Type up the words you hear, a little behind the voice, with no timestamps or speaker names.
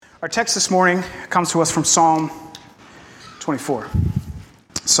Our text this morning comes to us from Psalm 24,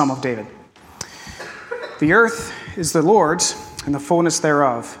 Psalm of David. The earth is the Lord's and the fullness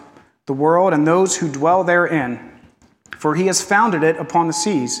thereof, the world and those who dwell therein. For he has founded it upon the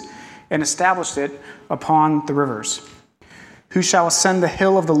seas and established it upon the rivers. Who shall ascend the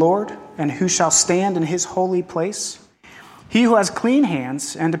hill of the Lord, and who shall stand in his holy place? He who has clean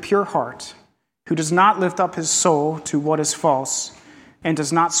hands and a pure heart, who does not lift up his soul to what is false, and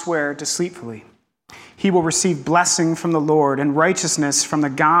does not swear deceitfully. He will receive blessing from the Lord and righteousness from the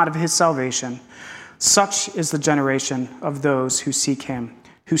God of his salvation. Such is the generation of those who seek him,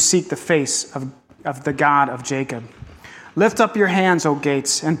 who seek the face of the God of Jacob. Lift up your hands, O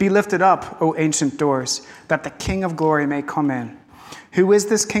gates, and be lifted up, O ancient doors, that the King of glory may come in. Who is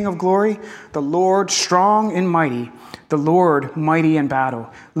this King of glory? The Lord strong and mighty, the Lord mighty in battle.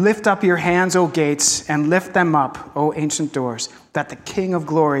 Lift up your hands, O gates, and lift them up, O ancient doors, that the King of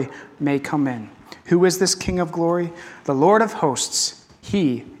glory may come in. Who is this King of glory? The Lord of hosts.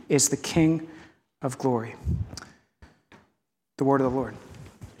 He is the King of glory. The word of the Lord.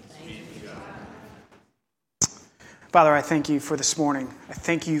 Father, I thank you for this morning. I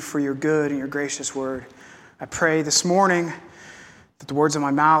thank you for your good and your gracious word. I pray this morning that the words of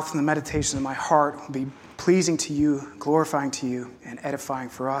my mouth and the meditation of my heart will be pleasing to you, glorifying to you, and edifying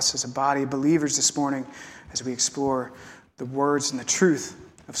for us as a body of believers this morning as we explore the words and the truth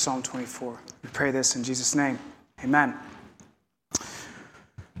of Psalm 24. We pray this in Jesus' name. Amen.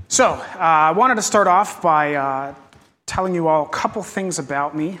 So, I wanted to start off by telling you all a couple things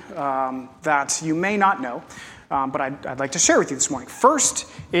about me that you may not know, but I'd like to share with you this morning. First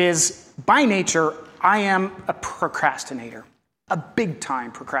is, by nature, I am a procrastinator. A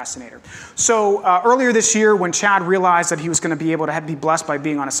big-time procrastinator. So earlier this year, when Chad realized that he was going to be able to be blessed by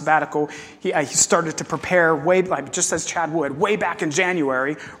being on a sabbatical, he started to prepare just as Chad would, way back in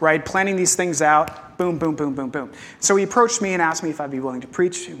January, right? Planning these things out, boom, boom, boom, boom, boom. So he approached me and asked me if I'd be willing to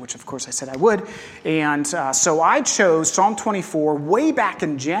preach, which of course I said I would. And so I chose Psalm 24 way back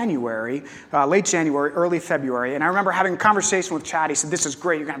in January, late January, early February. And I remember having a conversation with Chad. He said, "This is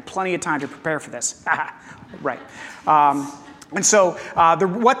great. You're going to have plenty of time to prepare for this." Right. And so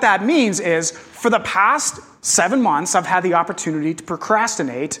what that means is for the past 7 months, I've had the opportunity to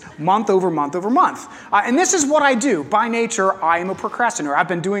procrastinate month over month over month. And this is what I do. By nature, I am a procrastinator. I've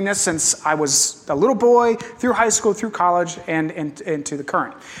been doing this since I was a little boy, through high school, through college, and into the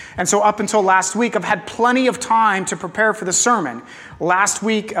current. And so up until last week, I've had plenty of time to prepare for the sermon. Last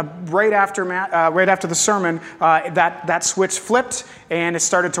week, right after the sermon, that switch flipped, and it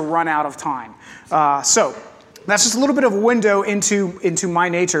started to run out of time. So that's just a little bit of a window into my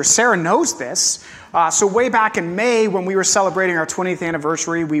nature. Sarah knows this. So way back in May, when we were celebrating our 20th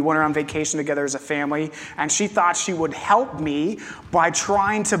anniversary, we went on vacation together as a family, and she thought she would help me by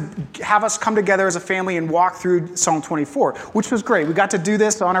trying to have us come together as a family and walk through Psalm 24, which was great. We got to do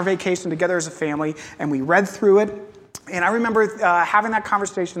this on our vacation together as a family, and we read through it. And I remember having that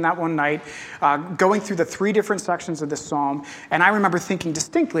conversation that one night, going through the 3 different sections of this psalm, and I remember thinking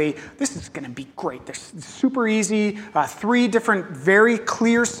distinctly, this is going to be great. This is super easy. 3 different, very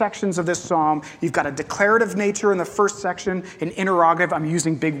clear sections of this psalm. You've got a declarative nature in the first section, an interrogative. I'm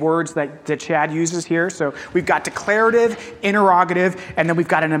using big words that Chad uses here. So we've got declarative, interrogative, and then we've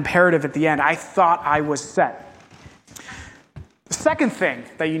got an imperative at the end. I thought I was set. The second thing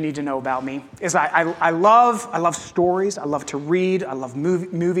that you need to know about me is I love stories. I love to read. I love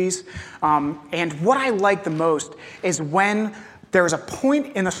movies. And what I like the most is when there's a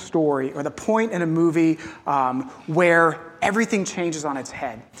point in a story or the point in a movie where everything changes on its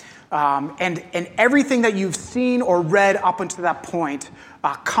head. And everything that you've seen or read up until that point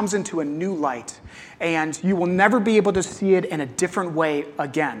comes into a new light. And you will never be able to see it in a different way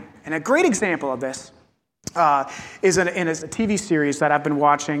again. And a great example of this is a TV series that I've been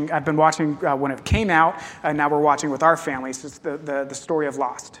watching. When it came out, and now we're watching with our families. It's the story of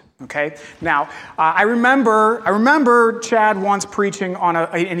Lost. Okay. Now, I remember Chad once preaching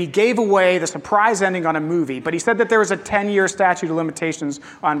and he gave away the surprise ending on a movie, but he said that there was a 10-year statute of limitations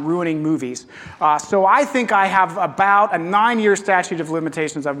on ruining movies. So I think I have about a 9-year statute of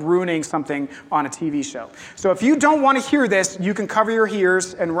limitations of ruining something on a TV show. So if you don't want to hear this, you can cover your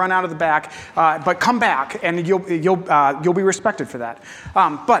ears and run out of the back, but come back and you'll be respected for that.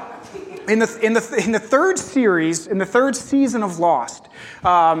 But in the third series, in the third season of Lost,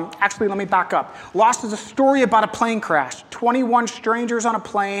 actually, let me back up. Lost is a story about a plane crash. 21 strangers on a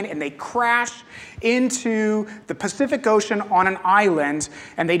plane, and they crash into the Pacific Ocean on an island,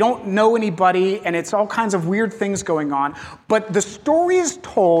 and they don't know anybody, and it's all kinds of weird things going on. But the story is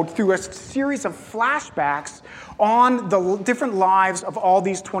told through a series of flashbacks on the different lives of all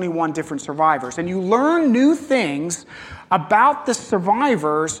these 21 different survivors. And you learn new things about the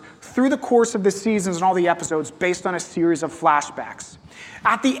survivors through the course of the seasons and all the episodes based on a series of flashbacks.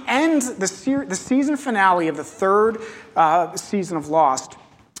 At the end, the season finale of the third season of Lost,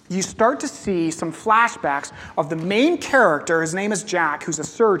 you start to see some flashbacks of the main character. His name is Jack, who's a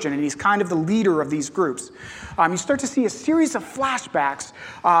surgeon, and he's kind of the leader of these groups. You start to see a series of flashbacks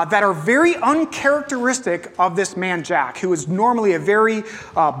that are very uncharacteristic of this man, Jack, who is normally a very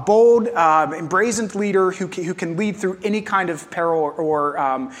bold, embrazened leader who can lead through any kind of peril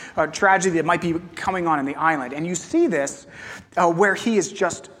or tragedy that might be coming on in the island. And you see this where he is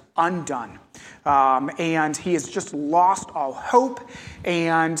just undone. And he has just lost all hope,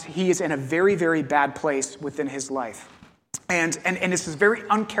 and he is in a very, very bad place within his life. And this is very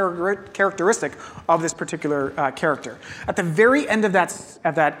uncharacteristic of this particular character. At the very end of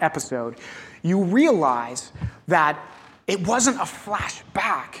that episode, you realize that it wasn't a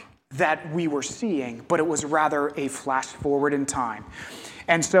flashback that we were seeing, but it was rather a flash forward in time.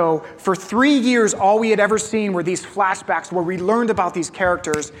 And so for 3 years, all we had ever seen were these flashbacks where we learned about these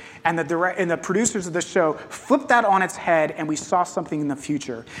characters, and the producers of the show flipped that on its head, and we saw something in the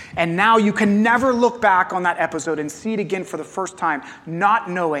future. And now you can never look back on that episode and see it again for the first time, not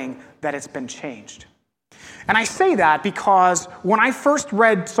knowing that it's been changed. And I say that because when I first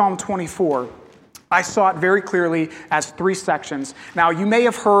read Psalm 24, I saw it very clearly as 3 sections. Now, you may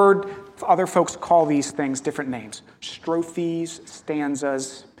have heard other folks call these things different names: strophes,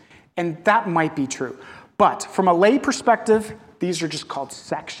 stanzas, and that might be true. But from a lay perspective, these are just called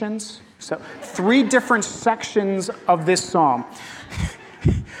sections. So 3 different sections of this psalm.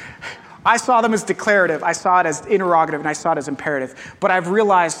 I saw them as declarative, I saw it as interrogative, and I saw it as imperative. But I've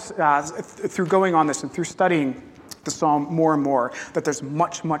realized through going on this and through studying the psalm more and more that there's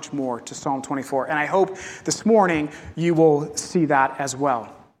much, much more to Psalm 24. And I hope this morning you will see that as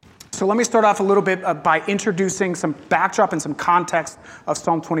well. So let me start off a little bit by introducing some backdrop and some context of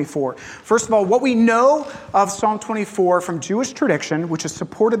Psalm 24. First of all, what we know of Psalm 24 from Jewish tradition, which is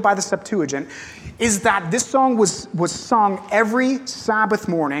supported by the Septuagint, is that this song was sung every Sabbath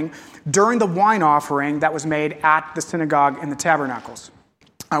morning during the wine offering that was made at the synagogue and the tabernacles.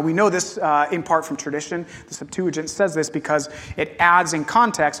 We know this in part from tradition. The Septuagint says this because it adds in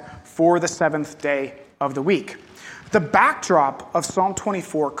context for the 7th day of the week. The backdrop of Psalm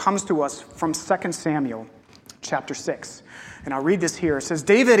 24 comes to us from 2 Samuel chapter 6. And I'll read this here. It says,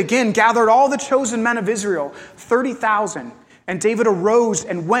 David again gathered all the chosen men of Israel, 30,000. And David arose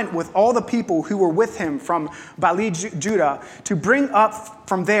and went with all the people who were with him from Judah to bring up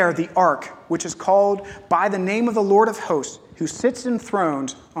from there the ark, which is called by the name of the Lord of hosts, who sits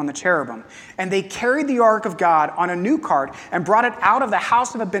enthroned on the cherubim. And they carried the ark of God on a new cart and brought it out of the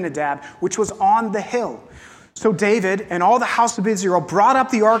house of Abinadab, which was on the hill. So David and all the house of Israel brought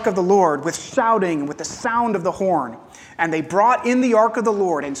up the ark of the Lord with shouting and with the sound of the horn. And they brought in the ark of the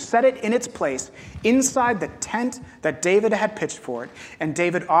Lord and set it in its place inside the tent that David had pitched for it. And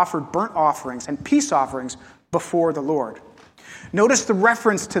David offered burnt offerings and peace offerings before the Lord. Notice the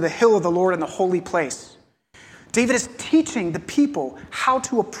reference to the hill of the Lord and the holy place. David is teaching the people how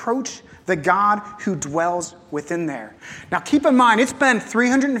to approach the God who dwells within there. Now keep in mind, it's been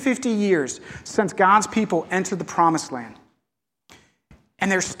 350 years since God's people entered the promised land.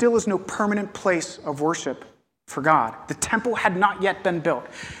 And there still is no permanent place of worship for God. The temple had not yet been built.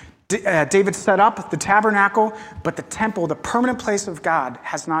 David set up the tabernacle, but the temple, the permanent place of God,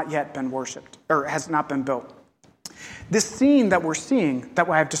 has not yet been worshipped, or has not been built. This scene that we're seeing, that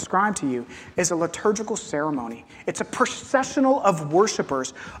I have described to you, is a liturgical ceremony. It's a processional of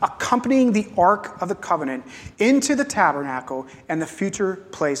worshipers accompanying the Ark of the Covenant into the tabernacle and the future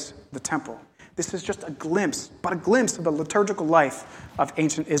place, the temple. This is just a glimpse of the liturgical life of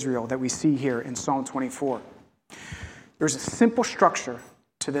ancient Israel that we see here in Psalm 24. There's a simple structure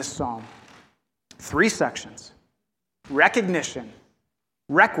to this psalm. 3 sections: recognition,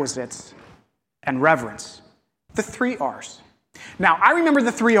 requisites, and reverence. The 3 R's. Now, I remember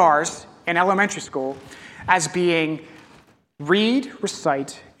the 3 R's in elementary school as being read,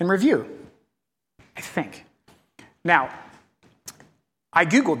 recite, and review, I think. Now, I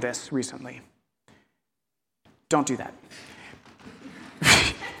Googled this recently. Don't do that.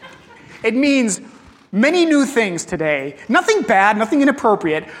 It means many new things today. Nothing bad, nothing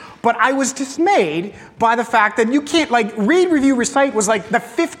inappropriate, But I was dismayed by the fact that you can't, read, review, recite was like the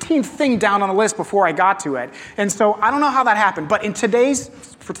 15th thing down on the list before I got to it. And so I don't know how that happened. But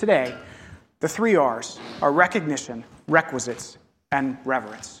for today, the 3 R's are recognition, requisites, and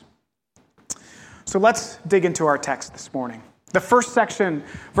reverence. So let's dig into our text this morning. The first section,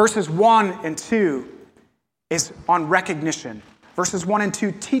 verses 1 and 2, is on recognition. Verses 1 and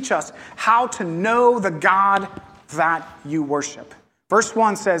 2 teach us how to know the God that you worship. Verse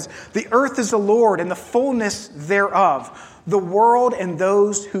 1 says, "The earth is the Lord and the fullness thereof, the world and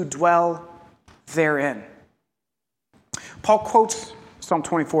those who dwell therein." Paul quotes Psalm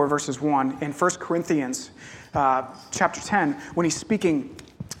 24, verses 1 in 1 Corinthians chapter 10 when he's speaking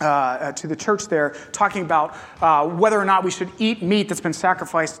to the church there, talking about whether or not we should eat meat that's been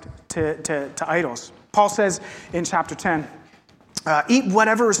sacrificed to idols. Paul says in chapter 10, "Eat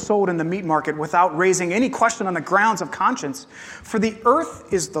whatever is sold in the meat market without raising any question on the grounds of conscience, for the earth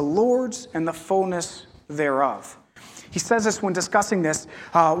is the Lord's and the fullness thereof." He says this when discussing this.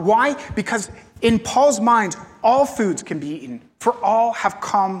 Why? Because in Paul's mind, all foods can be eaten, for all have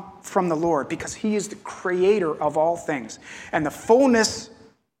come from the Lord, because he is the creator of all things, and the fullness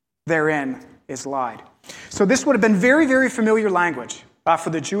therein is lied. So this would have been very, very familiar language for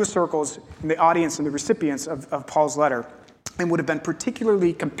the Jewish circles and the audience and the recipients of Paul's letter, and would have been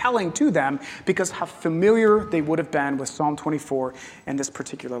particularly compelling to them because how familiar they would have been with Psalm 24 and this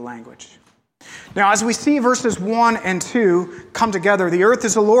particular language. Now, as we see verses 1 and 2 come together, "The earth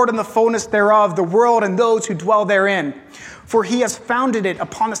is the Lord and the fullness thereof, the world and those who dwell therein. For he has founded it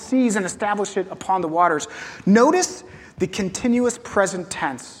upon the seas and established it upon the waters." Notice the continuous present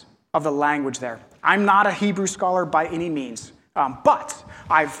tense of the language there. I'm not a Hebrew scholar by any means, but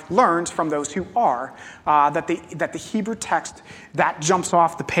I've learned from those who are that the Hebrew text, that jumps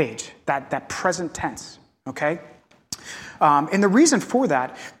off the page, that present tense, okay? And the reason for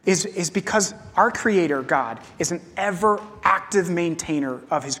that is because our Creator, God, is an ever-active maintainer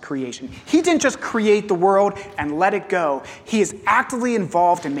of his creation. He didn't just create the world and let it go. He is actively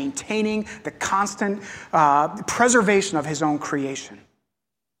involved in maintaining the constant preservation of his own creation.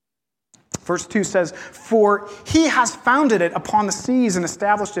 Verse 2 says, "For he has founded it upon the seas and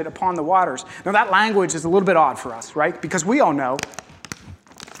established it upon the waters." Now that language is a little bit odd for us, right? Because we all know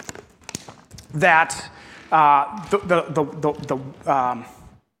that the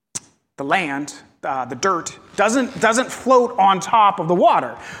land, the dirt, doesn't float on top of the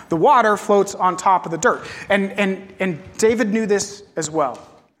water. The water floats on top of the dirt. And David knew this as well,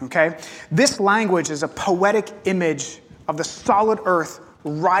 okay? This language is a poetic image of the solid earth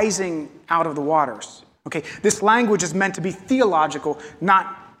rising out of the waters. Okay, this language is meant to be theological,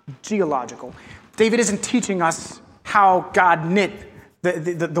 not geological. David isn't teaching us how God knit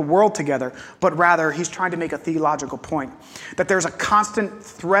the world together, but rather he's trying to make a theological point, that there's a constant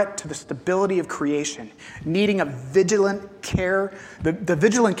threat to the stability of creation, needing a vigilant care, the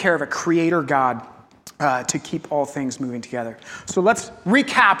vigilant care of a creator God to keep all things moving together. So let's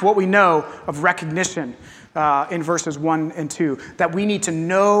recap what we know of recognition in verses 1 and 2, that we need to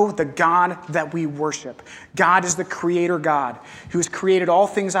know the God that we worship. God is the creator God who has created all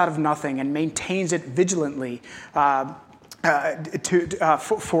things out of nothing and maintains it vigilantly for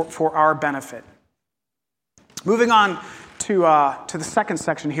our benefit. Moving on to the second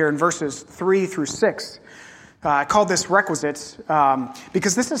section here in verses 3 through 6. I call this requisites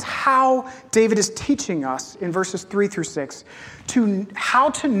because this is how David is teaching us in verses 3 through 6 how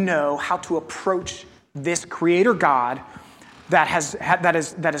to know how to approach this creator God that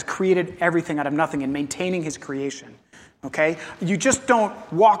has created everything out of nothing and maintaining his creation. Okay? You just don't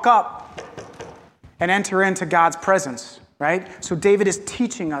walk up and enter into God's presence, right? So David is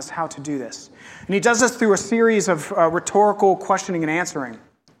teaching us how to do this. And he does this through a series of rhetorical questioning and answering.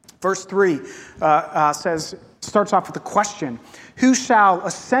 Verse 3 starts off with a question. "Who shall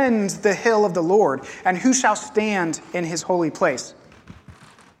ascend the hill of the Lord, and who shall stand in his holy place?"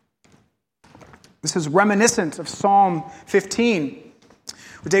 This is reminiscent of Psalm 15,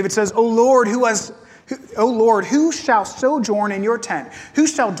 where David says, O Lord, who shall sojourn in your tent? Who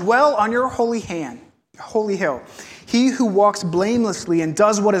shall dwell on your holy hill? He who walks blamelessly and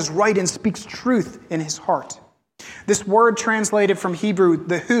does what is right and speaks truth in his heart. This word translated from Hebrew,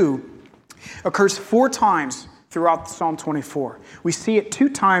 the who, occurs 4 times throughout Psalm 24. We see it 2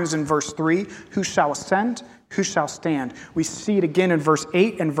 times in verse 3, who shall ascend, who shall stand. We see it again in verse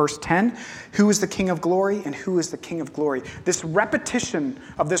 8 and verse 10, who is the King of glory and who is the King of glory. This repetition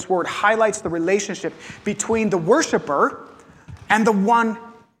of this word highlights the relationship between the worshiper and the one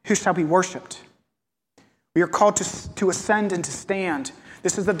who shall be worshipped. We are called to ascend and to stand.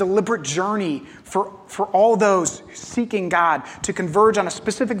 This is a deliberate journey for all those seeking God to converge on a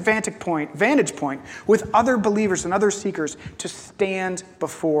specific vantage point with other believers and other seekers to stand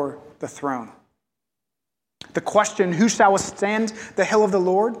before the throne. The question, who shall ascend the hill of the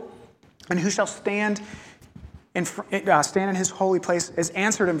Lord, and who shall stand in his holy place, is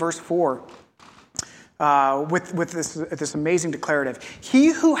answered in verse 4 with this amazing declarative. He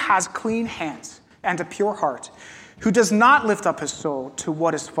who has clean hands and a pure heart, who does not lift up his soul to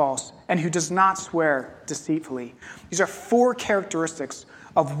what is false, and who does not swear deceitfully. These are 4 characteristics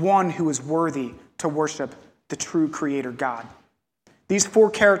of one who is worthy to worship the true Creator God. These 4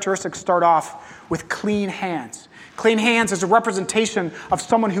 characteristics start off with clean hands. Clean hands is a representation of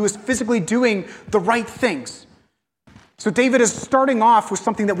someone who is physically doing the right things. So David is starting off with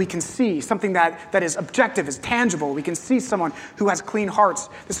something that we can see, something that is objective, is tangible. We can see someone who has clean hearts.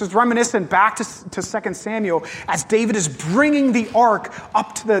 This is reminiscent back to 2 Samuel as David is bringing the ark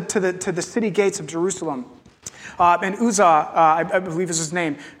up to the city gates of Jerusalem. And Uzzah, I believe is his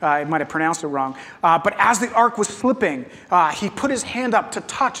name, I might have pronounced it wrong, but as the ark was slipping, he put his hand up to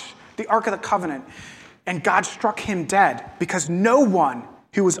touch the Ark of the Covenant, and God struck him dead because no one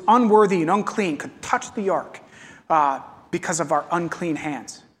who was unworthy and unclean could touch the ark because of our unclean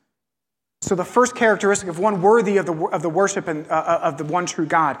hands. So the first characteristic of one worthy of the worship and of the one true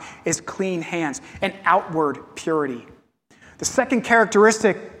God is clean hands and outward purity. The second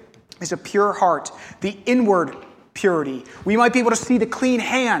characteristic is a pure heart, the inward purity. We might be able to see the clean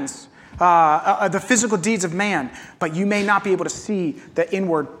hands, the physical deeds of man, but you may not be able to see the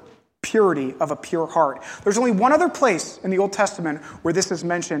inward purity of a pure heart. There's only one other place in the Old Testament where this is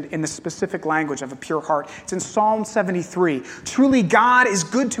mentioned in the specific language of a pure heart. It's in Psalm 73. Truly God is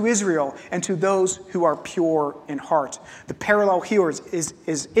good to Israel and to those who are pure in heart. The parallel here is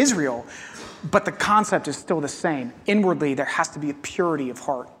Israel, but the concept is still the same. Inwardly, there has to be a purity of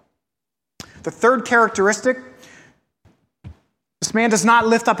heart. The third characteristic, this man does not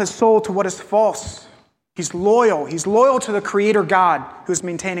lift up his soul to what is false. He's loyal. He's loyal to the Creator God who is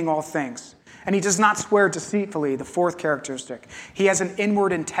maintaining all things. And he does not swear deceitfully, the fourth characteristic. He has an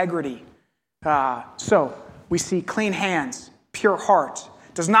inward integrity. So we see clean hands, pure heart,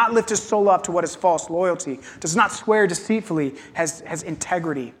 does not lift his soul up to what is false, loyalty, does not swear deceitfully, has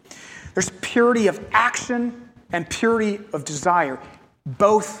integrity. There's purity of action and purity of desire,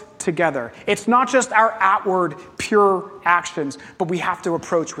 both together. It's not just our outward pure actions, but we have to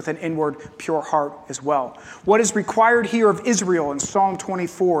approach with an inward pure heart as well. What is required here of Israel in Psalm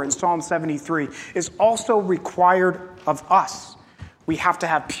 24 and Psalm 73 is also required of us. We have to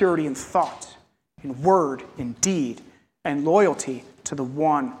have purity in thought, in word, in deed, and loyalty to the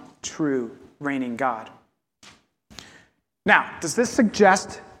one true reigning God. Now, does this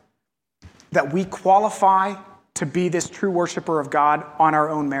suggest that we qualify to be this true worshiper of God on our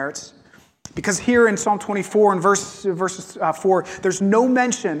own merits? Because here in Psalm 24 and verses 4, there's no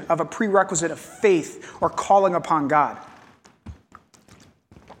mention of a prerequisite of faith or calling upon God.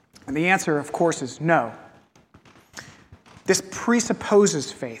 And the answer, of course, is no. This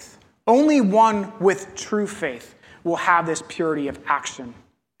presupposes faith. Only one with true faith will have this purity of action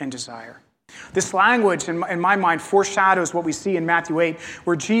and desire. This language, in my mind, foreshadows what we see in Matthew 8,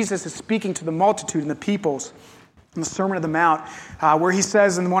 where Jesus is speaking to the multitude and the peoples in the Sermon on the Mount, where he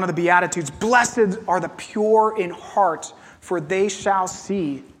says in one of the Beatitudes, "Blessed are the pure in heart, for they shall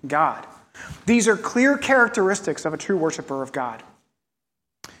see God." These are clear characteristics of a true worshiper of God.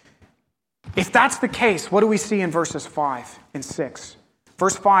 If that's the case, what do we see in verses 5 and 6?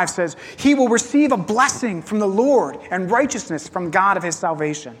 Verse 5 says, "He will receive a blessing from the Lord and righteousness from God of his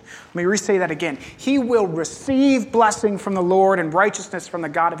salvation." Let me re-say that again. He will receive blessing from the Lord and righteousness from the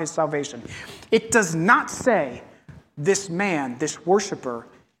God of his salvation. It does not say this man, this worshiper,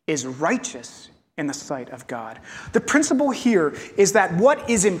 is righteous in the sight of God. The principle here is that what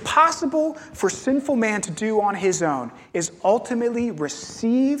is impossible for sinful man to do on his own is ultimately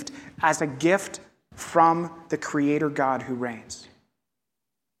received as a gift from the Creator God who reigns.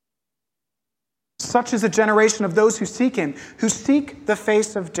 Such is the generation of those who seek him, who seek the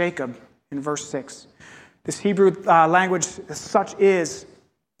face of Jacob, in verse 6. This Hebrew language, such is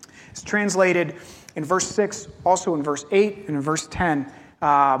translated in verse 6, also in verse 8, and in verse 10,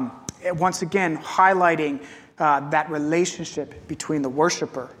 once again highlighting that relationship between the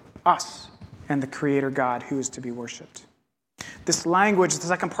worshiper, us, and the Creator God who is to be worshipped. This language, the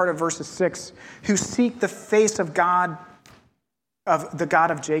second part of verse 6, who seek the face of God, of the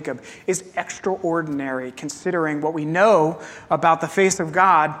God of Jacob, is extraordinary considering what we know about the face of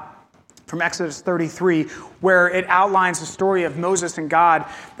God from Exodus 33, where it outlines the story of Moses and God,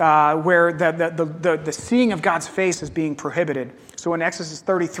 where the seeing of God's face is being prohibited. So in Exodus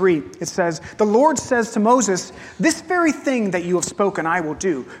 33, it says, "The Lord says to Moses, 'This very thing that you have spoken I will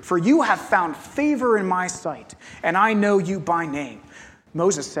do, for you have found favor in my sight, and I know you by name.'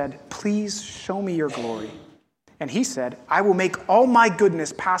 Moses said, 'Please show me your glory.' And he said, 'I will make all my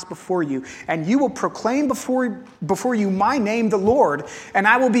goodness pass before you, and you will proclaim before you my name, the Lord, and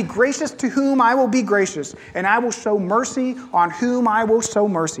I will be gracious to whom I will be gracious, and I will show mercy on whom I will show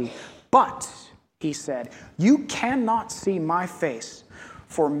mercy. But,' he said, 'you cannot see my face,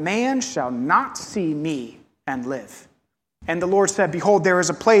 for man shall not see me and live.' And the Lord said, 'Behold, there is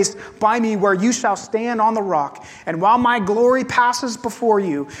a place by me where you shall stand on the rock, and while my glory passes before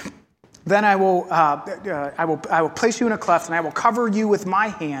you, then I will place you in a cleft, and I will cover you with my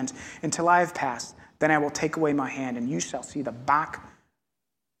hand until I have passed. Then I will take away my hand, and you shall see the back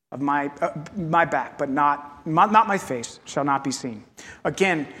of my back, but not my face shall not be seen.'"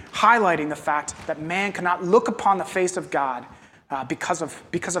 Again, highlighting the fact that man cannot look upon the face of God because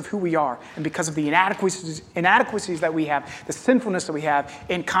of who we are, and because of the inadequacies that we have, the sinfulness that we have,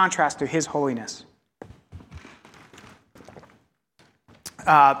 in contrast to his holiness.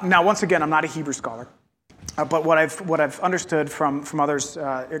 Now, once again, I'm not a Hebrew scholar, but what I've understood from others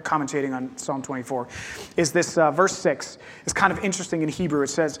commentating on Psalm 24 is this verse 6 is kind of interesting in Hebrew. It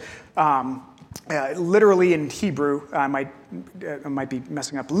says, literally in Hebrew, I might be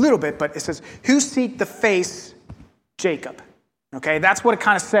messing up a little bit, but it says, "Who seek the face Jacob?" Okay, that's what it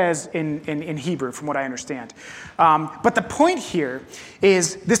kind of says in Hebrew, from what I understand. But the point here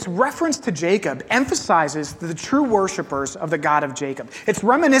is this reference to Jacob emphasizes the true worshipers of the God of Jacob. It's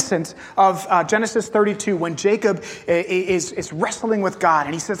reminiscent of Genesis 32, when Jacob is wrestling with God,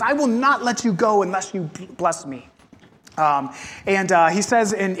 and he says, "I will not let you go unless you bless me." He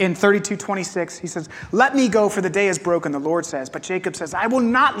says in 32:26, he says, "Let me go, for the day is broken," the Lord says. But Jacob says, "I will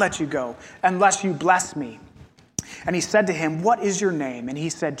not let you go unless you bless me." And he said to him, "What is your name?" And he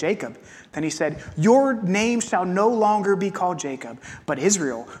said, "Jacob." Then he said, "Your name shall no longer be called Jacob, but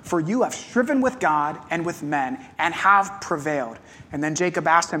Israel, for you have striven with God and with men and have prevailed." And then Jacob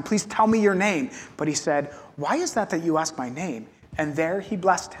asked him, "Please tell me your name." But he said, "Why is that you ask my name?" And there he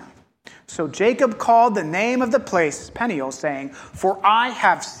blessed him. So Jacob called the name of the place Peniel, saying, "For I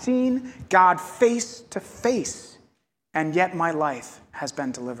have seen God face to face, and yet my life has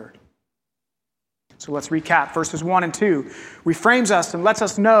been delivered." So let's recap. Verses 1 and 2 reframes us and lets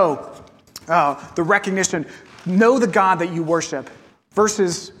us know the recognition, know the God that you worship.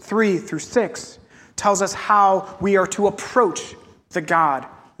 Verses 3 through 6 tells us how we are to approach the God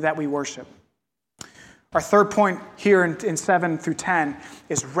that we worship. Our third point here in 7 through 10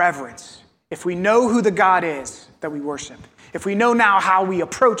 is reverence. If we know who the God is that we worship, if we know now how we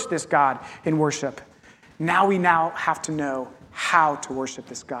approach this God in worship, now we have to know how to worship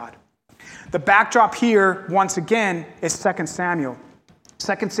this God. The backdrop here, once again, is 2 Samuel.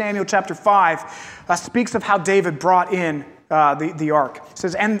 2 Samuel chapter 5 speaks of how David brought in the ark. It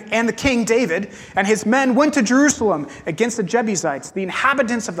says, and the king David and his men went to Jerusalem against the Jebusites, the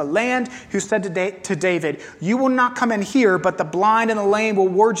inhabitants of the land, who said to David, "You will not come in here, but the blind and the lame will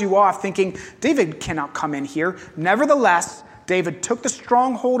ward you off," thinking, "David cannot come in here." Nevertheless, David took the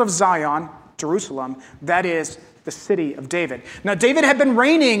stronghold of Zion, Jerusalem, that is, the city of David. Now, David had been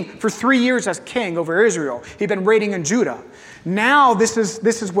reigning for 3 years as king over Israel. He'd been reigning in Judah. Now, this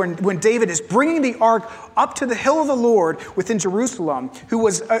is when David is bringing the ark up to the hill of the Lord within Jerusalem, who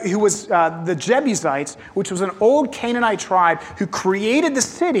was the Jebusites, which was an old Canaanite tribe who created the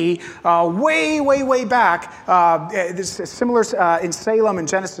city way back. This is similar in Salem in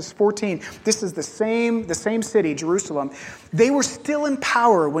Genesis 14. This is the same city, Jerusalem. They were still in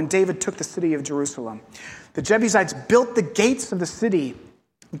power when David took the city of Jerusalem. The Jebusites built the gates of the city.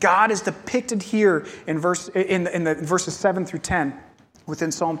 God is depicted here in verses 7 through 10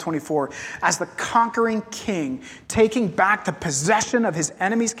 within Psalm 24 as the conquering king, taking back the possession of his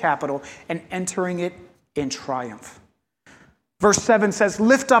enemy's capital and entering it in triumph. Verse 7 says,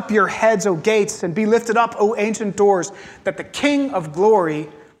 "Lift up your heads, O gates, and be lifted up, O ancient doors, that the King of glory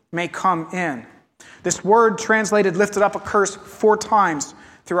may come in." This word translated lifted up occurs 4 times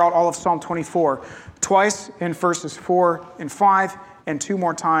throughout all of Psalm 24. Twice in verses 4 and 5, and 2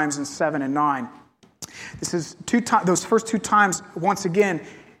 more times in 7 and 9. This is those first 2 times, once again,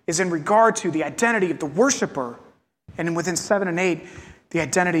 is in regard to the identity of the worshiper, and within 7 and 8, the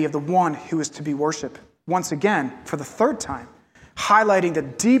identity of the one who is to be worshipped. Once again, for the 3rd time, highlighting the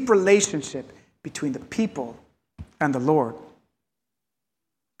deep relationship between the people and the Lord.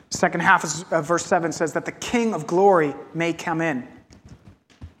 Second half of verse 7 says that the King of glory may come in.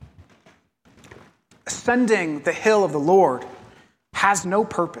 ascending the hill of the Lord has no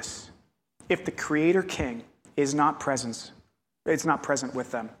purpose if the Creator King is not present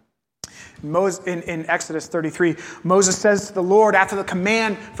with them. In Exodus 33, Moses says to the Lord after the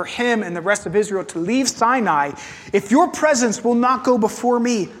command for him and the rest of Israel to leave Sinai, "If your presence will not go before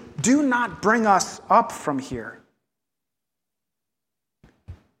me, do not bring us up from here."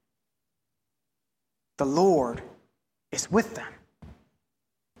 The Lord is with them.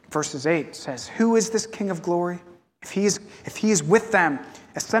 Verses 8 says, "Who is this King of glory? If he is with them,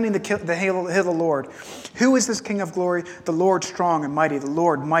 ascending the hill of the Lord. Who is this King of glory? The Lord strong and mighty, the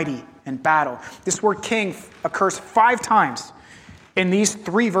Lord mighty in battle." This word king occurs 5 times in these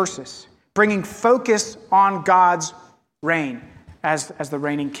 3 verses, bringing focus on God's reign as the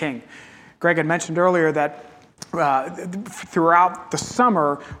reigning king. Greg had mentioned earlier that throughout the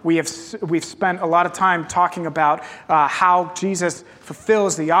summer, we've spent a lot of time talking about how Jesus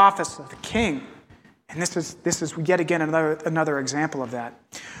fulfills the office of the king. And this is yet again another example of that.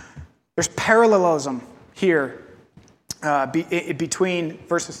 There's parallelism here between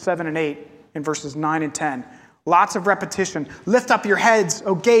verses 7 and 8 and verses 9 and 10. Lots of repetition. "Lift up your heads,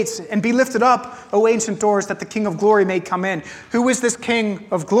 O gates, and be lifted up, O ancient doors, that the King of glory may come in." Who is this King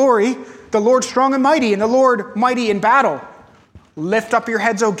of glory? The Lord strong and mighty, and the Lord mighty in battle. "Lift up your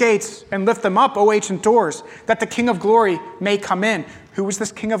heads, O gates, and lift them up, O ancient doors, that the King of glory may come in." Who is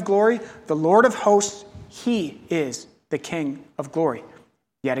this King of glory? The Lord of hosts. He is the King of glory.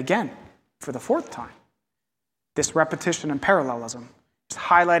 Yet again, for the 4th time, this repetition and parallelism is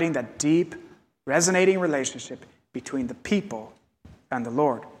highlighting that deep, resonating relationship between the people and the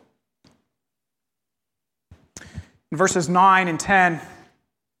Lord. In verses 9 and 10,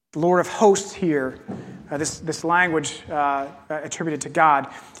 the Lord of hosts here, this language attributed to God,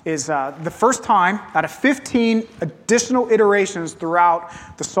 is the first time out of 15 additional iterations throughout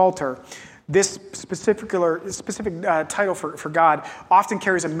the Psalter. This specific title for God often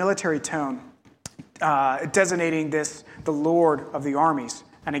carries a military tone, designating this the Lord of the armies.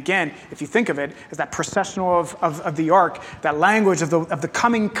 And again, if you think of it as that processional of the ark, that language of the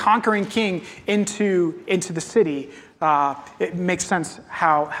coming conquering king into the city, it makes sense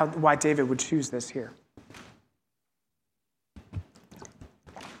why David would choose this here.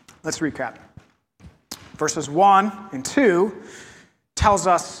 Let's recap. Verses 1 and 2 tells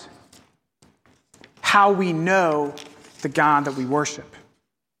us how we know the God that we worship.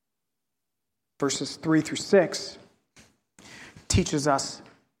 Verses 3 through 6 teaches us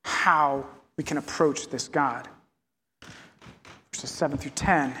how we can approach this God. Verses 7 through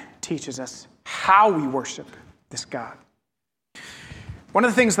 10 teaches us how we worship this God. One of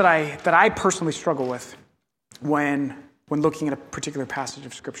the things that I personally struggle with when looking at a particular passage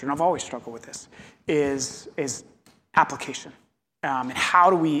of Scripture, and I've always struggled with this, is application. And how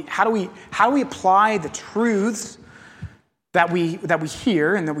do we apply the truths that we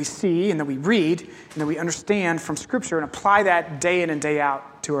hear and that we see and that we read and that we understand from Scripture and apply that day in and day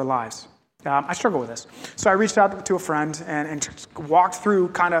out to our lives? I struggle with this. So I reached out to a friend and walked through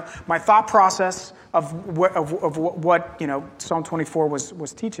kind of my thought process of what Psalm 24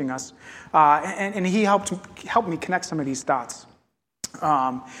 was teaching us, and he helped me connect some of these thoughts.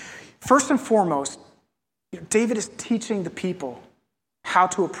 First and foremost, David is teaching the people how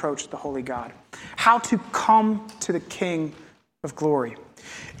to approach the holy God, how to come to the King of glory.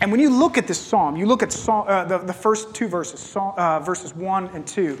 And when you look at this psalm, you look at the first 2 verses, verses 1 and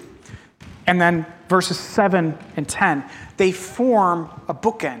 2, and then verses 7 and 10, they form a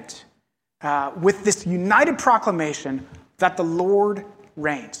bookend with this united proclamation that the Lord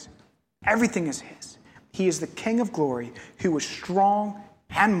reigns. Everything is his. He is the King of glory who is strong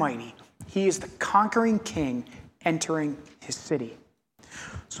and mighty. He is the conquering king entering his city.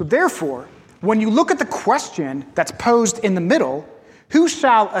 So therefore, when you look at the question that's posed in the middle, who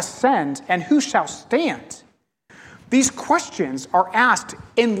shall ascend and who shall stand? These questions are asked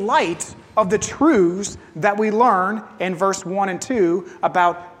in light of the truths that we learn in verse 1 and 2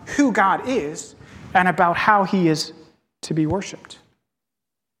 about who God is and about how he is to be worshipped.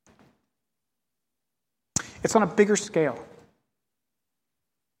 It's on a bigger scale.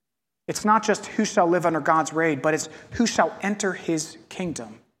 It's not just who shall live under God's reign, but it's who shall enter his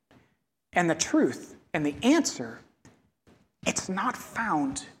kingdom. And the truth and the answer, it's not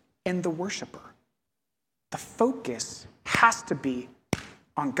found in the worshiper. The focus has to be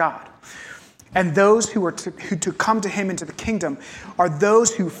on God. And those who are to come to him into the kingdom are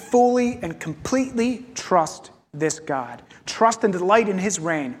those who fully and completely trust this God, trust and delight in his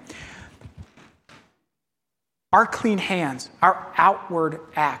reign. Our clean hands, our outward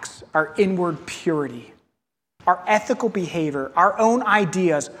acts, our inward purity our ethical behavior, our own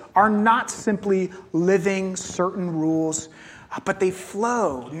ideas are not simply living certain rules, but they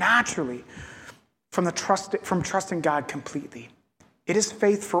flow naturally from trusting God completely. It is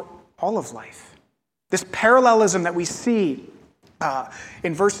faith for all of life. This parallelism that we see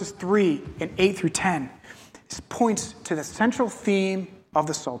in verses 3 and 8 through 10 points to the central theme of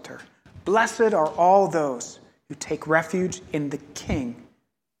the Psalter. Blessed are all those who take refuge in the King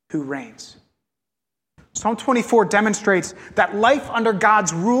who reigns. Psalm 24 demonstrates that life under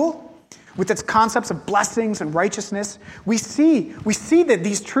God's rule, with its concepts of blessings and righteousness, we see that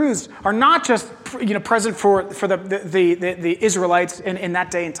these truths are not just present for the Israelites in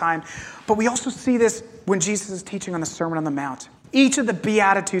that day and time, but we also see this when Jesus is teaching on the Sermon on the Mount. Each of the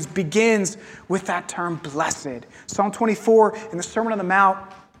Beatitudes begins with that term, blessed. Psalm 24 and the Sermon on the Mount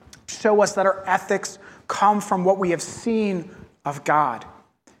show us that our ethics come from what we have seen of God.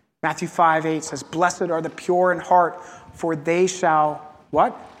 Matthew 5:8 says, blessed are the pure in heart, for they shall,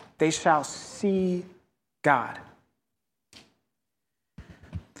 what? They shall see God.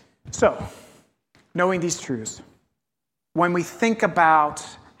 So, knowing these truths, when we think about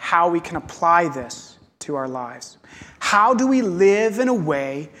how we can apply this to our lives, how do we live in a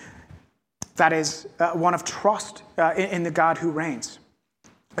way that is one of trust in the God who reigns?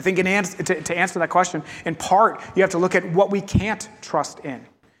 I think to answer that question, in part, you have to look at what we can't trust in.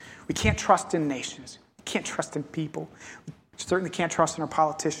 We can't trust in nations. We can't trust in people. We certainly can't trust in our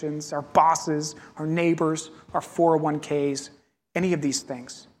politicians, our bosses, our neighbors, our 401ks, any of these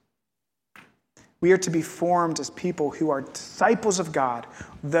things. We are to be formed as people who are disciples of God,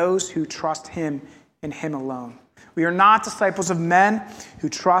 those who trust Him and Him alone. We are not disciples of men who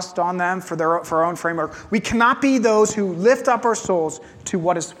trust on them for our own framework. We cannot be those who lift up our souls to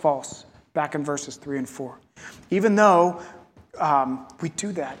what is false, back in verses 3 and 4. Even though we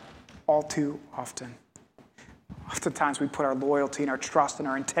do that all too often. Oftentimes we put our loyalty and our trust and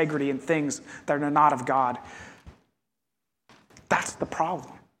our integrity in things that are not of God. That's the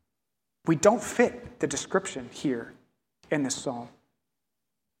problem. We don't fit the description here in this psalm.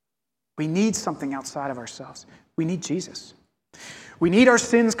 We need something outside of ourselves. We need Jesus. We need our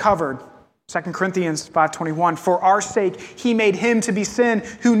sins covered. 2 Corinthians 5:21, for our sake He made Him to be sin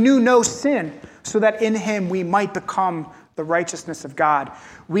who knew no sin, so that in Him we might become the righteousness of God.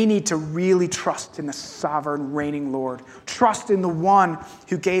 We need to really trust in the sovereign reigning Lord. Trust in the one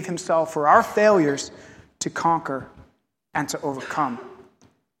who gave Himself for our failures to conquer and to overcome.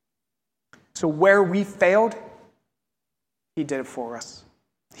 So where we failed, He did it for us.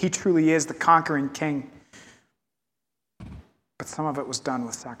 He truly is the conquering King. But some of it was done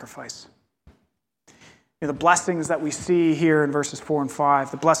with sacrifice. The blessings that we see here in verses 4 and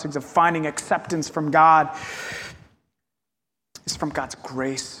 5, the blessings of finding acceptance from God, is from God's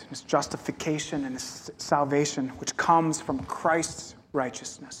grace, His justification, and His salvation, which comes from Christ's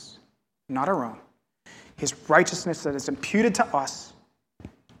righteousness, not our own. His righteousness that is imputed to us,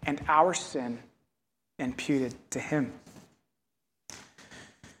 and our sin imputed to Him.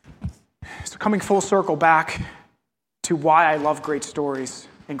 So coming full circle back to why I love great stories,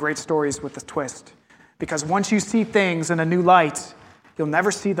 and great stories with a twist. Because once you see things in a new light, you'll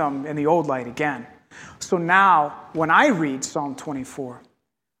never see them in the old light again. So now, when I read Psalm 24,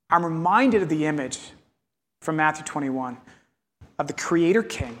 I'm reminded of the image from Matthew 21 of the Creator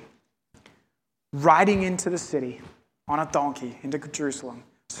King riding into the city on a donkey into Jerusalem,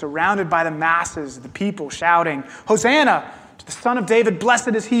 surrounded by the masses, the people shouting, Hosanna to the Son of David,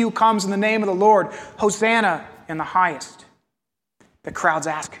 blessed is He who comes in the name of the Lord, Hosanna in the highest. The crowds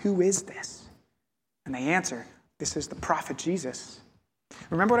ask, who is this? And they answer, this is the prophet Jesus.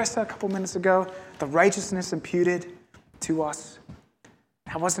 Remember what I said a couple minutes ago? The righteousness imputed to us.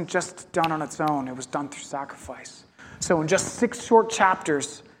 That wasn't just done on its own. It was done through sacrifice. So in just 6 short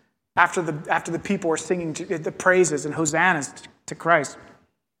chapters, after the people are singing the praises and hosannas to Christ,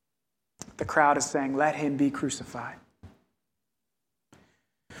 the crowd is saying, let Him be crucified.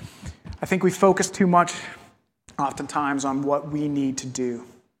 I think we focus too much oftentimes on what we need to do.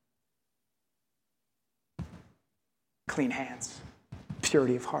 Clean hands,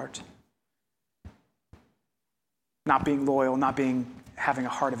 purity of heart, not being loyal, having a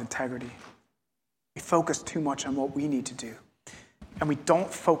heart of integrity. We focus too much on what we need to do, and we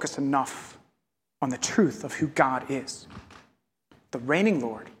don't focus enough on the truth of who God is, the reigning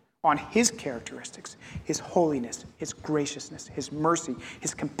Lord, on His characteristics, His holiness, His graciousness, His mercy,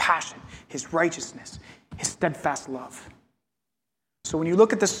 His compassion, His righteousness, His steadfast love. So when you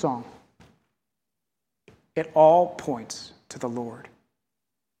look at this song, it all points to the Lord.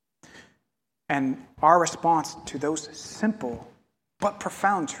 And our response to those simple but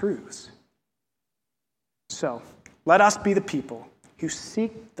profound truths So let us be the people who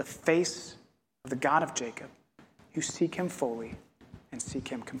seek the face of the God of Jacob, who seek him fully and seek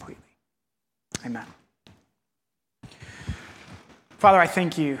him completely. Amen. Father, I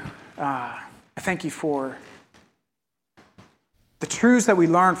thank you. I thank you for the truths that we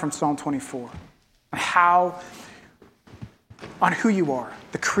learned from Psalm 24, on who you are,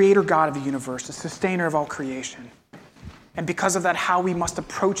 the creator God of the universe, the sustainer of all creation. And because of that, how we must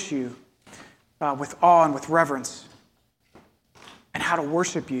approach you with awe and with reverence, and how to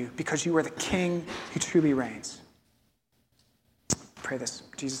worship you because you are the King who truly reigns. I pray this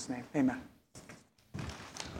in Jesus' name. Amen.